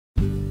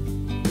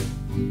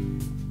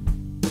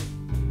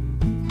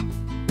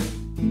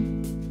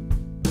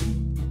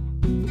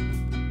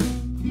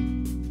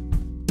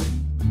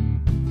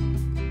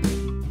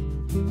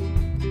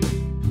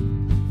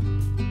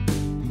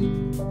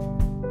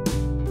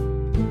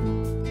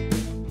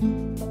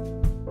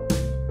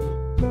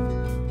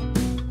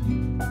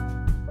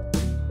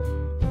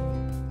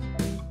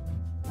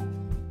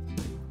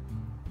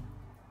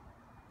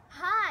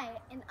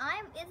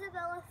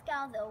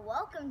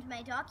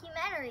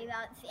documentary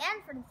about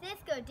San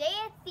Francisco de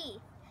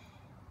Asis.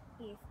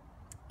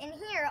 In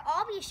here,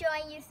 I'll be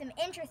showing you some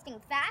interesting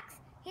facts,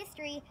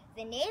 history,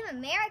 the Native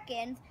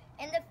Americans,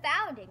 and the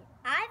founding.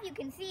 As you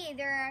can see,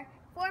 there are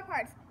 4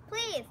 parts.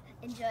 Please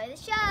enjoy the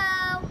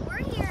show. We're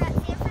here at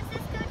San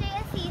Francisco de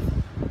Asis,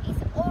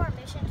 or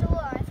Mission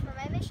Dolores, for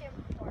my mission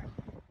report.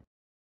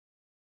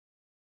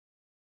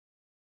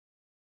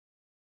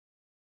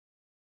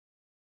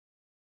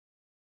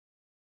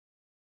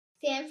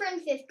 San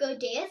Francisco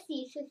de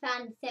Asis was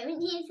founded in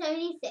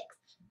 1776,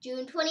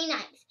 June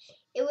 29th.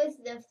 It was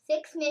the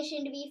 6th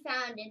mission to be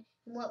founded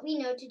in what we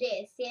know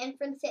today as San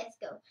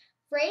Francisco.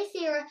 Fray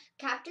Serra,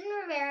 Captain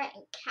Rivera,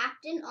 and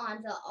Captain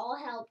Anza all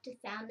helped to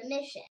found the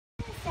mission.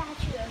 The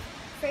statue of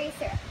Fray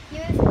Serra. He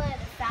was one of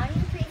the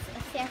founding priests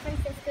of San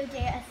Francisco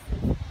de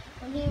Asis.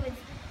 When he was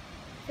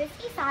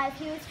 55,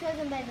 he was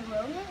chosen by the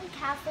Roman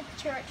Catholic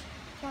Church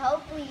to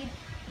help lead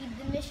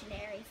the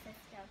missionary system.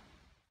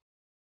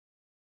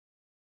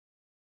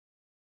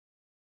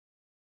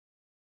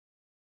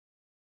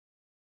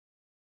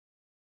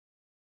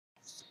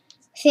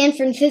 San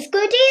Francisco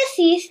de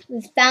Asis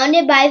was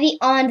founded by the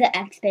Anza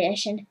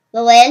expedition.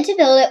 The land to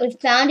build it was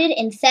founded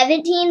in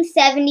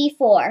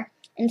 1774.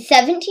 In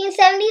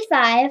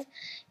 1775,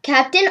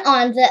 Captain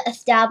Anza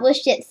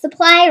established its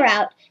supply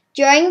route.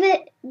 During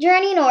the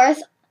journey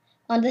north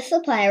on the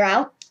supply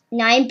route,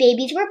 9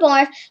 babies were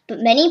born,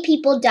 but many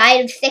people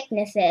died of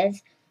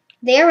sicknesses.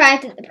 They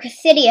arrived at the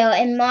Presidio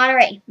in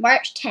Monterey,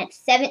 March 10,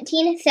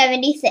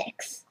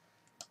 1776.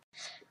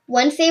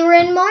 Once they were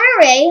in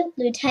Monterey,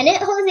 Lieutenant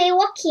Jose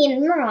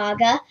Joaquin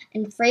Moraga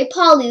and Fray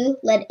Paulu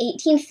led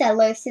 18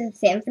 settlers to the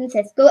San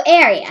Francisco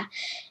area.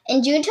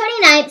 In June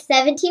 29,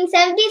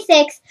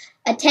 1776,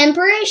 a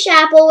temporary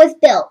chapel was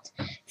built.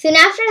 Soon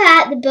after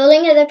that, the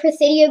building of the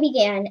Presidio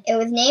began. It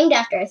was named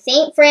after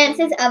St.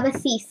 Francis of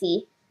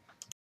Assisi.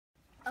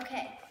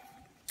 Okay,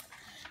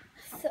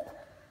 so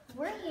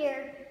we're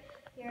here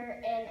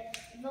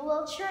in the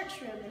little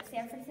church room in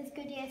San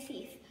Francisco de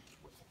Asis.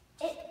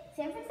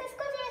 San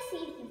Francisco de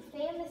Asis is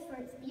famous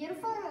for its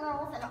beautiful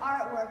murals and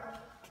artwork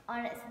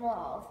on its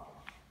walls.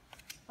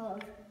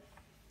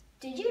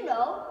 Did you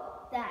know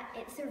that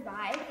it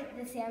survived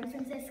the San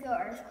Francisco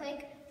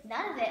earthquake?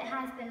 None of it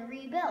has been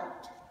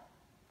rebuilt.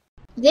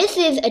 This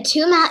is a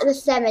tomb at the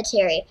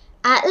cemetery.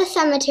 At the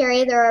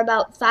cemetery, there are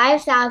about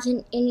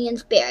 5,000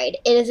 Indians buried.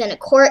 It is in a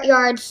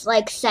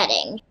courtyard-like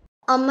setting.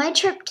 On my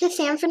trip to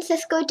San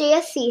Francisco de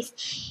Asis,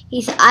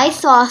 I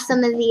saw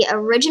some of the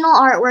original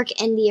artwork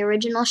in the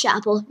original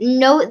chapel.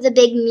 Note the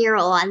big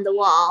mural on the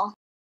wall.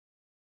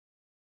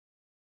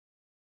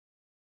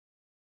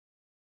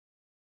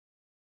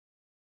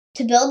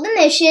 To build the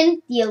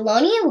mission, the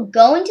Ohlone would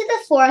go into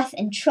the forest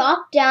and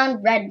chop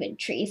down redwood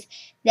trees.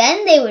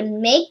 Then they would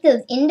make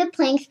those into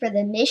planks for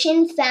the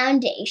mission's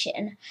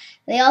foundation.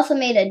 They also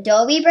made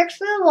adobe bricks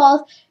for the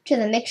walls to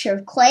the mixture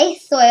of clay,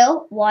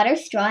 soil, water,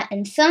 straw,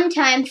 and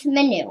sometimes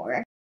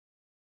manure.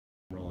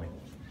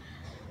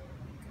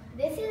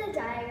 This is a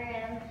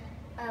diagram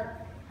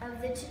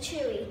of the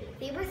Tchui.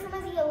 They were some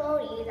of the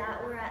Ohlone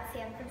that were at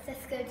San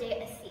Francisco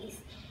de Asis.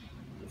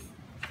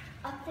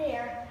 Up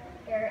there,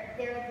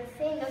 they're the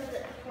thing of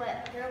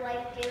what their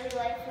daily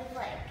life was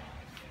like.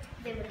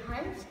 They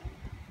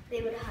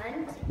would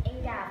hunt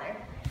and gather.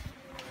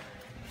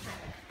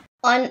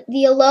 On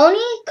the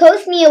Ohlone,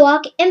 Coast,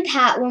 Miwok, and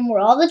Patwin were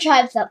all the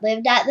tribes that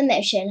lived at the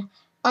mission.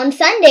 On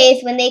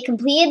Sundays, when they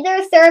completed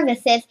their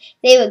services,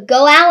 they would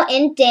go out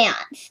and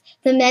dance.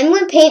 The men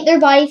would paint their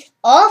bodies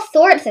all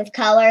sorts of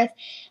colors,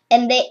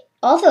 and they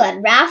also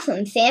had rafts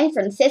on San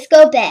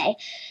Francisco Bay.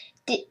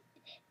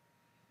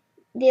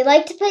 They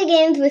liked to play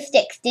games with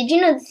sticks. Did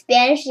you know the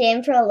Spanish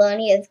name for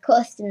Ohlone is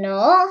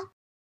Costanol?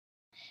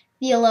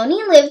 The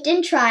Ohlone lived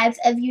in tribes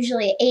of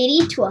usually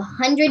 80 to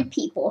 100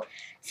 people.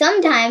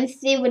 Sometimes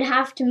they would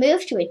have to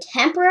move to a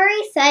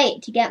temporary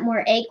site to get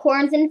more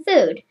acorns and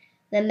food.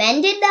 The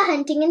men did the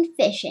hunting and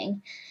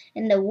fishing,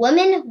 and the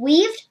women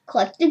weaved,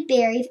 collected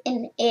berries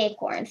and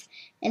acorns,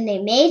 and they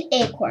made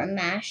acorn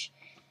mash.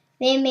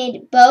 They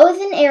made bows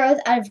and arrows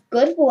out of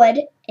good wood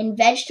and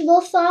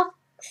vegetable stalks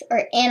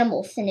or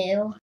animal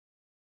sinew.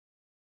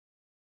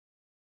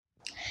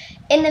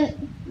 In the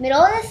middle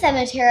of the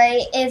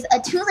cemetery is a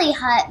tule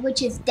hut,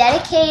 which is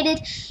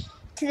dedicated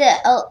to the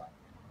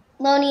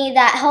Ohlone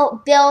that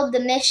helped build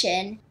the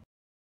mission.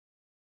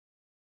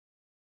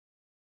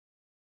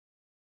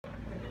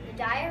 The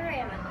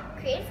diorama,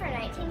 created for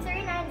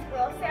 1939's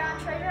World Fair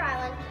on Treasure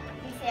Island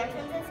in San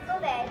Francisco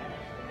Bay,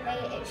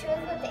 it shows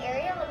what the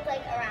area looked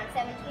like around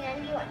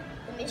 1791.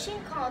 The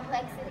mission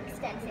complex is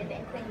extensive,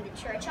 including the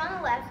church on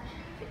the left,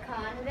 the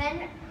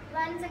convent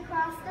runs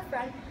across the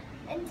front,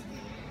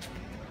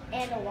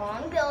 and a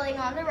long building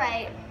on the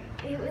right.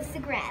 It was the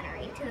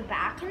granary. To the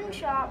back in the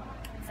shop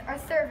are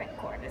servant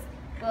quarters.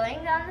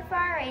 Buildings on the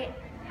far right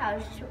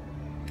housed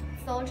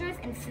soldiers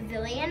and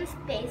civilians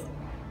based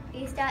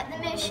at the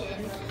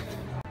mission.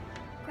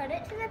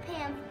 Credit to the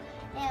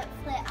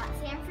pamphlet at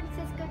San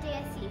Francisco de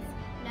Asis.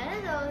 None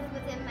of those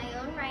within my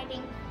own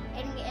writing,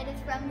 and it is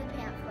from the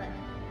pamphlet.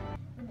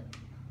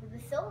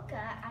 The Sulca,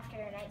 after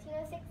a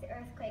 1906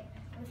 earthquake,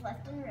 was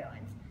left in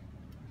ruins,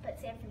 but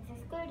San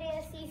Francisco de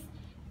Asis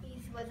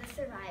was a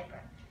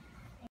survivor.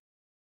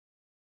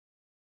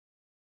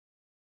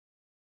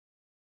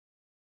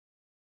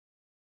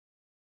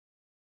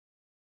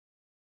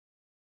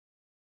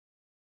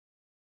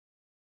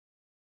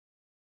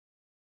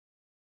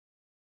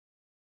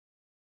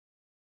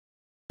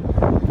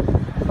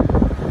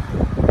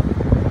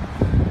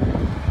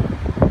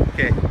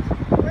 Okay.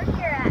 We're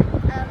here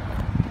at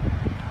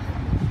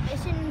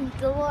Mission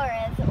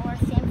Dolores, or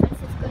San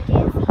Francisco de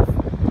Asis,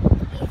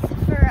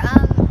 for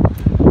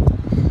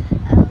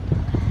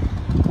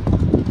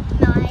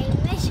my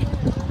mission.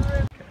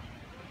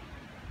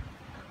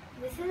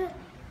 This is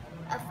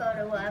a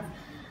photo of.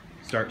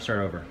 Start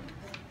over.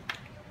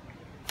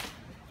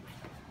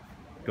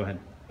 Go ahead.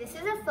 This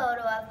is a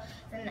photo of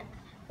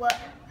what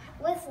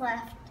was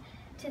left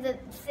to the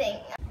thing.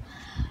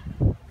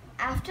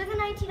 After the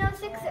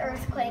 1906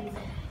 earthquake,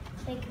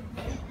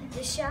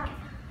 the shop.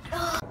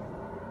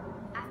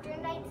 After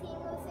 1906